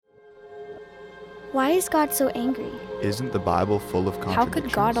Why is God so angry? Isn't the Bible full of How contradictions?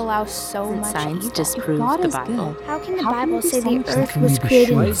 could God allow so Doesn't much science evil? disprove God the is Bible? good. How can the How can Bible there be say so the much earth sin? was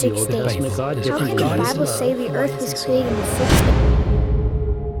created Why in is the 6 Old days? Testament God a How different can the God? Bible say the earth was so created in 6 days?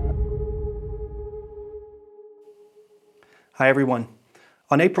 Hi, everyone.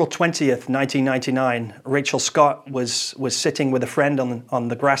 On April 20th, 1999, Rachel Scott was sitting with a friend on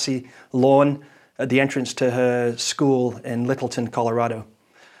the grassy lawn at the entrance to her school in Littleton, Colorado.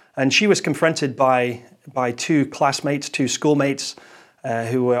 And she was confronted by two classmates, two schoolmates,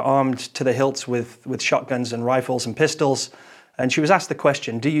 who were armed to the hilts with shotguns and rifles and pistols. And she was asked the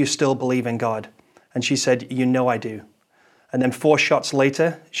question, "Do you still believe in God?" And she said, "You know I do." And then 4 shots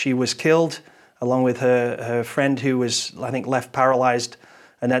later, she was killed, along with her friend who was, I think, left paralyzed.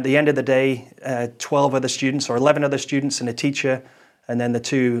 And at the end of the day, 12 other students or 11 other students and a teacher, and then the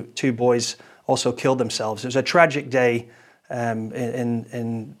two boys also killed themselves. It was a tragic day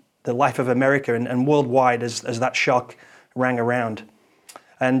in the life of America and worldwide as that shock rang around.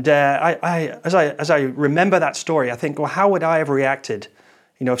 And as I remember that story, I think, well, how would I have reacted?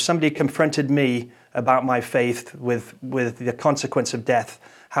 You know, if somebody confronted me about my faith with the consequence of death,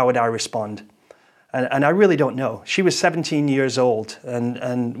 how would I respond? And I really don't know. She was 17 years old,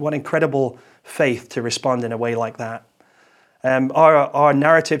 and what incredible faith to respond in a way like that. Our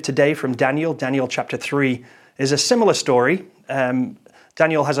narrative today from Daniel chapter 3, is a similar story.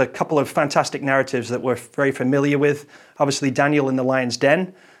 Daniel has a couple of fantastic narratives that we're very familiar with. Obviously, Daniel in the lion's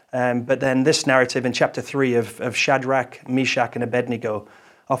den, but then this narrative in chapter 3 of Shadrach, Meshach, and Abednego,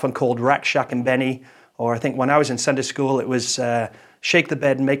 often called Rakshak and Benny, or I think when I was in Sunday school, it was shake the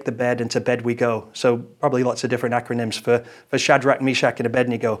bed, make the bed, and to bed we go. So probably lots of different acronyms for Shadrach, Meshach, and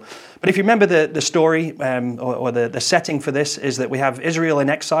Abednego. But if you remember the story, or the setting for this, is that we have Israel in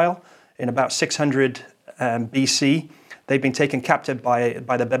exile in about 600 BC. They've been taken captive by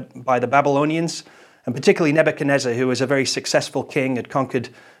the Babylonians, and particularly Nebuchadnezzar, who was a very successful king, had conquered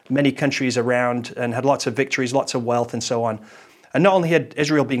many countries around and had lots of victories, lots of wealth, and so on. And not only had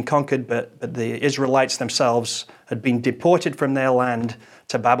Israel been conquered, but the Israelites themselves had been deported from their land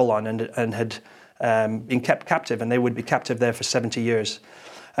to Babylon and had been kept captive, and they would be captive there for 70 years.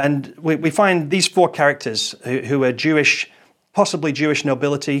 And we find these 4 characters who are Jewish, possibly Jewish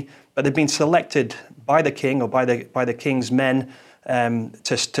nobility, but they've been selected by the king or by the king's men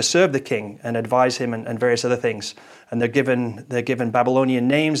to serve the king and advise him and various other things. And they're given Babylonian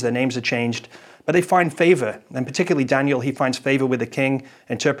names. Their names are changed, but they find favor. And particularly Daniel, he finds favor with the king,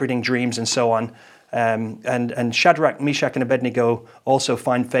 interpreting dreams and so on. And Shadrach, Meshach, and Abednego also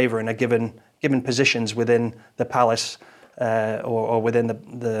find favor and are given positions within the palace or within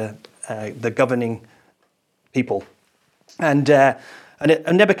the governing people. And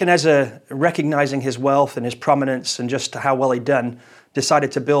Nebuchadnezzar, recognizing his wealth and his prominence and just how well he'd done,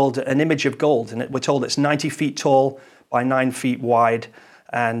 decided to build an image of gold. And we're told it's 90 feet tall by 9 feet wide.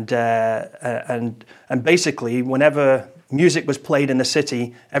 And basically, whenever music was played in the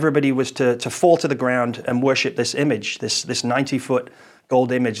city, everybody was to fall to the ground and worship this image, this 90-foot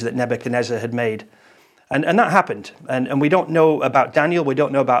gold image that Nebuchadnezzar had made. And that happened. And we don't know about Daniel, we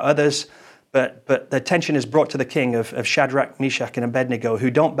don't know about others, but the attention is brought to the king of Shadrach, Meshach, and Abednego, who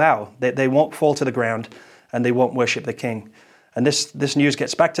don't bow. They won't fall to the ground, and they won't worship the king. And this news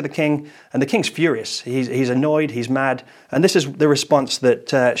gets back to the king, and the king's furious. He's annoyed, he's mad. And this is the response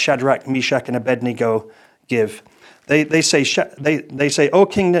that Shadrach, Meshach, and Abednego give. They say, "O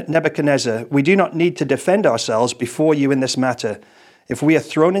King Nebuchadnezzar, we do not need to defend ourselves before you in this matter. If we are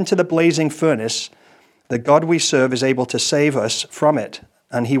thrown into the blazing furnace, the God we serve is able to save us from it,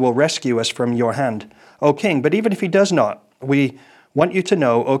 and he will rescue us from your hand. O king, but even if he does not, we want you to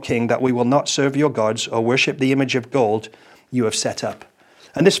know, O king, that we will not serve your gods or worship the image of gold you have set up."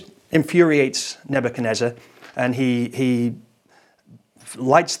 And this infuriates Nebuchadnezzar, and he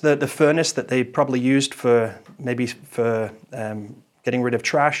lights the furnace that they probably used for getting rid of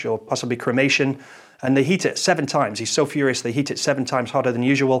trash or possibly cremation, and they heat it 7 times. He's so furious they heat it 7 times hotter than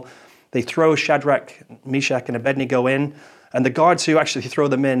usual. They throw Shadrach, Meshach, and Abednego in, and the guards who actually throw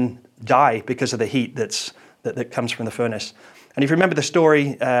them in die because of the heat that comes from the furnace. And if you remember the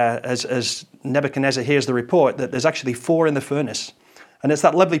story, as Nebuchadnezzar hears the report, that there's actually 4 in the furnace. And it's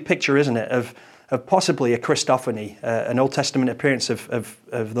that lovely picture, isn't it, of possibly a Christophany, an Old Testament appearance of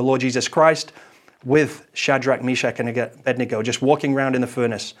the Lord Jesus Christ with Shadrach, Meshach, and Abednego just walking around in the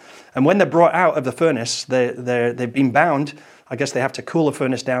furnace. And when they're brought out of the furnace, they've been bound. I guess they have to cool the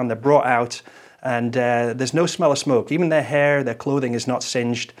furnace down. They're brought out, and there's no smell of smoke. Even their hair, their clothing is not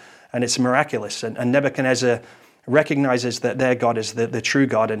singed, and it's miraculous. And Nebuchadnezzar recognizes that their God is the true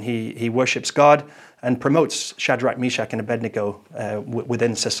God, and he worships God and promotes Shadrach, Meshach, and Abednego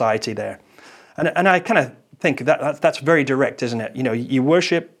within society there. And I kind of think that's very direct, isn't it? You know, you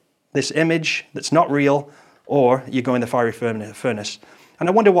worship this image that's not real, or you go in the fiery furnace. And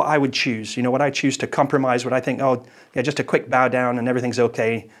I wonder what I would choose. You know, would I choose to compromise? Would I think, oh, yeah, just a quick bow down and everything's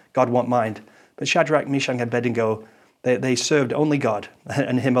okay, God won't mind? But Shadrach, Meshach, and Abednego, they served only God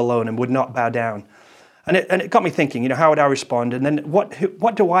and Him alone and would not bow down. And it got me thinking, you know, how would I respond? And then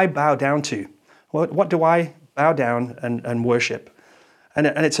what do I bow down to? What do I bow down and worship? And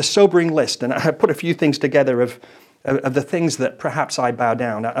it's a sobering list. And I put a few things together of the things that perhaps I bow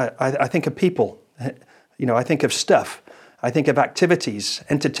down. I think of people. You know, I think of stuff. I think of activities,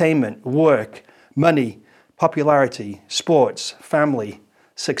 entertainment, work, money, popularity, sports, family,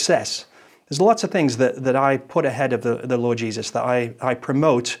 success. There's lots of things that I put ahead of the Lord Jesus, that I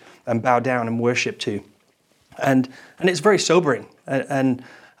promote and bow down and worship to. And it's very sobering. And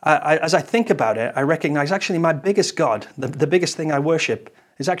as I think about it, I recognize actually my biggest God, the biggest thing I worship,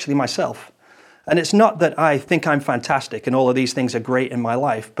 is actually myself. And it's not that I think I'm fantastic and all of these things are great in my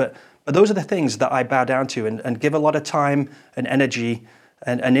life, but those are the things that I bow down to and give a lot of time and energy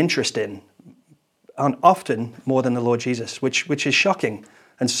and interest in, and often more than the Lord Jesus, which is shocking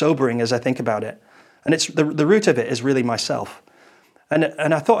and sobering as I think about it. And it's the root of it is really myself.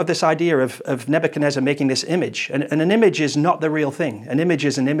 And I thought of this idea of Nebuchadnezzar making this image. And an image is not the real thing. An image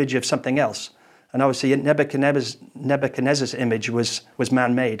is an image of something else. And obviously Nebuchadnezzar's image was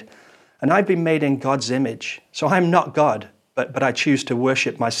man-made. And I've been made in God's image. So I'm not God, but I choose to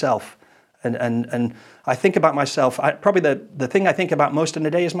worship myself. And I think about myself. Probably the thing I think about most in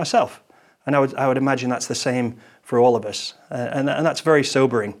the day is myself. And I would imagine that's the same for all of us. And that's very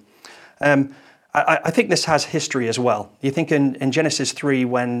sobering. I think this has history as well. You think in Genesis 3,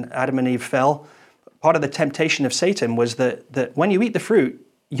 when Adam and Eve fell, part of the temptation of Satan was that when you eat the fruit,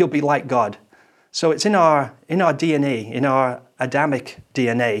 you'll be like God. So it's in our DNA, in our Adamic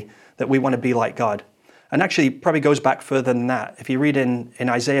DNA, that we want to be like God. And actually, probably goes back further than that. If you read in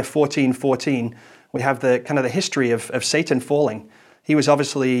Isaiah 14:14, we have the kind of the history of Satan falling. He was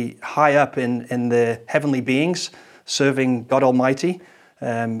obviously high up in the heavenly beings, serving God Almighty,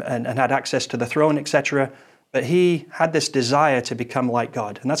 and had access to the throne, etc. But he had this desire to become like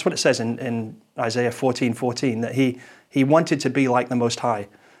God. And that's what it says in Isaiah 14:14, that he wanted to be like the Most High.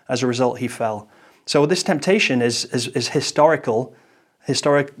 As a result, he fell. So this temptation is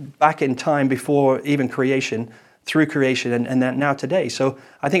historic back in time before even creation, through creation, and then now today. So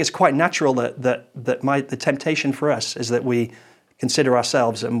I think it's quite natural that the temptation for us is that we consider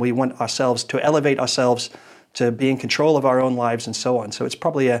ourselves and we want ourselves to elevate ourselves to be in control of our own lives and so on. So it's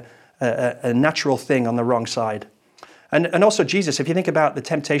probably a natural thing on the wrong side. And also Jesus, if you think about the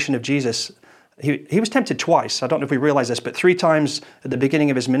temptation of Jesus, he was tempted twice. I don't know if we realize this, but 3 times at the beginning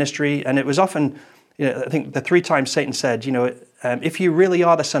of his ministry. And it was often, I think the 3 times Satan said, if you really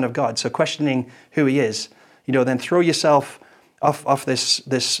are the Son of God, so questioning who he is, then throw yourself off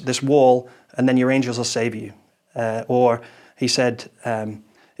this wall and then your angels will save you. Or he said,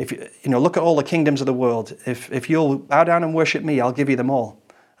 if you look at all the kingdoms of the world, if you'll bow down and worship me, I'll give you them all.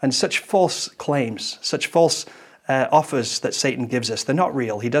 And such false claims, such false offers that Satan gives us, they're not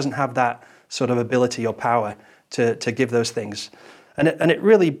real. He doesn't have that sort of ability or power to give those things. And it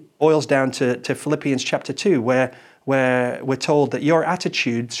really boils down to Philippians chapter 2, where we're told that your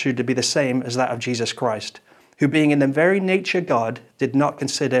attitude should be the same as that of Jesus Christ, who being in the very nature God, did not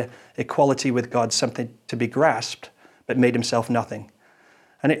consider equality with God something to be grasped, but made himself nothing.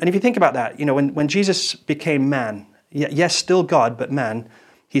 And if you think about that, when Jesus became man, yes, still God, but man,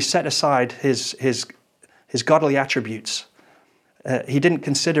 he set aside his godly attributes. He didn't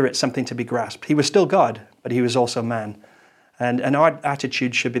consider it something to be grasped. He was still God, but he was also man. And our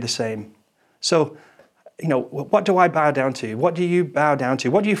attitude should be the same. So, what do I bow down to? What do you bow down to?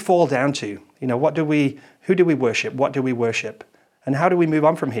 What do you fall down to? Who do we worship? What do we worship? And how do we move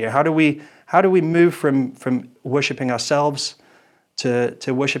on from here? How do we move from worshiping ourselves to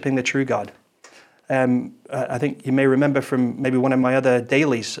worshiping the true God? I think you may remember from maybe one of my other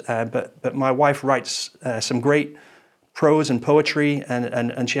dailies, but my wife writes some great prose and poetry,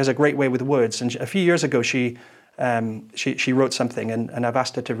 and she has a great way with words. And a few years ago, she wrote something, and I've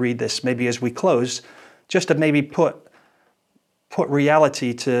asked her to read this maybe as we close, just to maybe put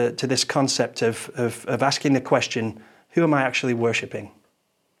reality to this concept of asking the question, who am I actually worshiping?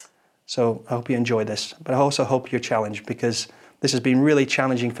 So I hope you enjoy this, but I also hope you're challenged, because this has been really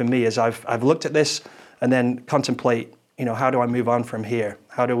challenging for me as I've looked at this and then contemplate, how do I move on from here?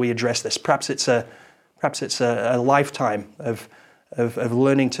 How do we address this? Perhaps it's a lifetime of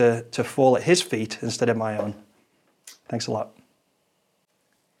learning to fall at his feet instead of my own. Thanks a lot.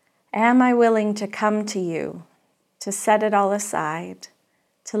 Am I willing to come to you, to set it all aside,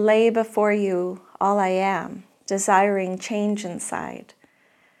 to lay before you all I am, desiring change inside?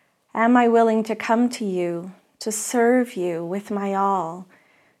 Am I willing to come to you, to serve you with my all,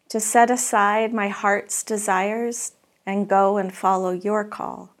 to set aside my heart's desires and go and follow your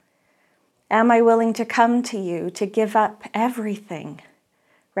call? Am I willing to come to you, to give up everything,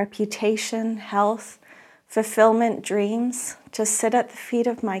 reputation, health, fulfillment, dreams, to sit at the feet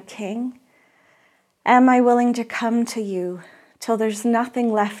of my King? Am I willing to come to you till there's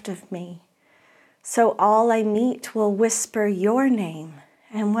nothing left of me, so all I meet will whisper your name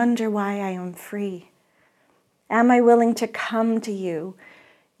and wonder why I am free? Am I willing to come to you,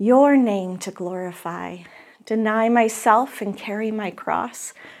 your name to glorify, deny myself and carry my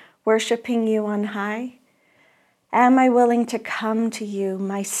cross, worshiping you on high? Am I willing to come to you,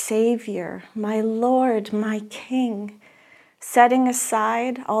 my Savior, my Lord, my King, setting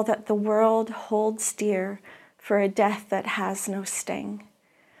aside all that the world holds dear for a death that has no sting?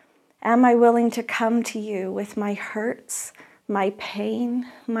 Am I willing to come to you with my hurts, my pain,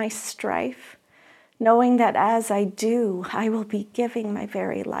 my strife, knowing that as I do, I will be giving my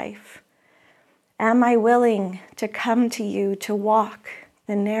very life? Am I willing to come to you to walk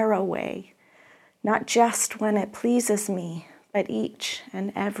the narrow way, not just when it pleases me, but each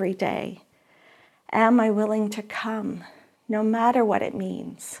and every day? Am I willing to come, no matter what it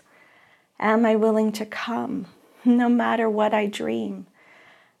means? Am I willing to come, no matter what I dream?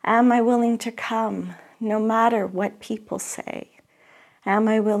 Am I willing to come, no matter what people say? Am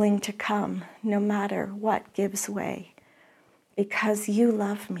I willing to come, no matter what gives way? Because you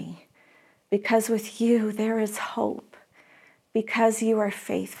love me, because with you there is hope, because you are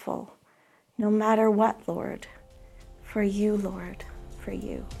faithful, no matter what, Lord, for you, Lord, for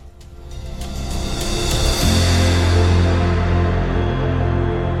you.